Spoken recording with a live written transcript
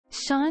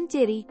Sean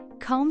Diddy,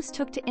 Combs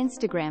took to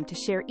Instagram to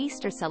share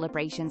Easter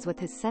celebrations with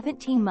his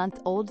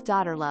 17-month-old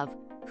daughter Love,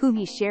 whom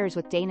he shares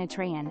with Dana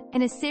Tran.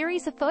 In a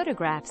series of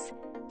photographs,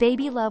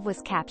 baby Love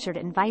was captured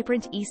in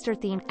vibrant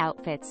Easter-themed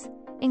outfits,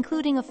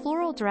 including a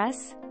floral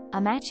dress, a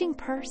matching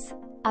purse,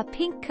 a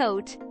pink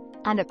coat,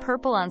 and a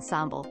purple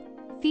ensemble,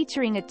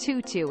 featuring a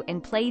tutu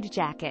and plaid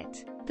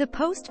jacket. The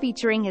post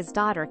featuring his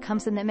daughter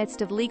comes in the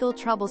midst of legal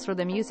troubles for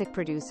the music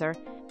producer,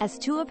 as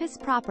two of his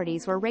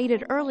properties were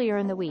raided earlier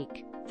in the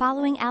week,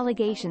 following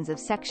allegations of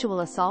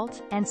sexual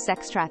assault and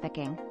sex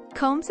trafficking.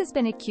 Combs has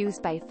been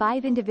accused by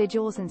 5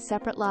 individuals in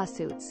separate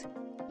lawsuits,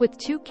 with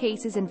 2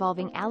 cases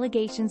involving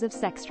allegations of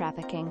sex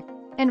trafficking.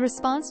 In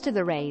response to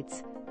the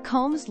raids,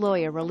 Combs'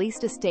 lawyer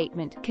released a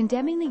statement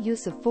condemning the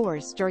use of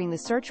force during the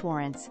search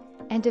warrants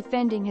and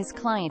defending his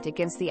client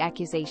against the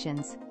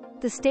accusations.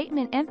 The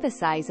statement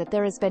emphasized that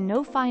there has been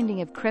no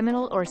finding of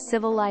criminal or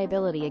civil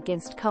liability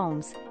against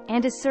Combs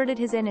and asserted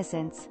his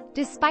innocence.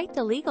 Despite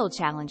the legal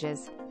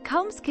challenges,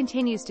 Combs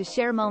continues to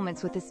share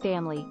moments with his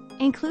family,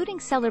 including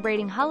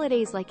celebrating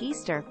holidays like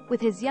Easter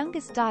with his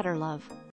youngest daughter Love.